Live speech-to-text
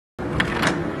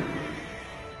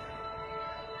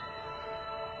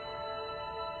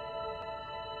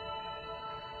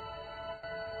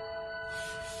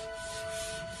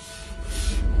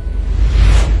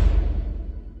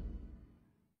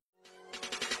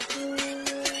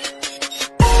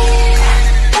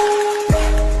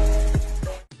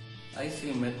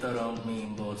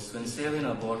when sailing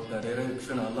a boat, the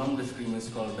direction along the stream is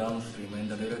called downstream and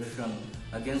the direction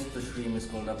against the stream is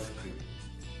called upstream.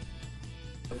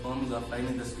 The formula of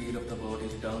finding the speed of the boat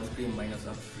is downstream minus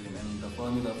upstream, and the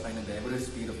formula of finding the average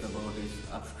speed of the boat is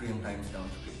upstream times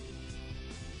downstream.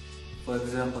 For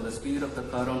example, the speed of the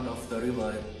current of the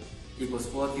river equals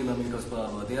 4 km per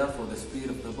hour. Therefore, the speed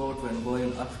of the boat when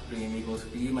going upstream equals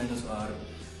P minus R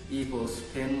equals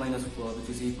 10 minus 4, which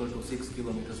is equal to 6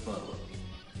 km per hour.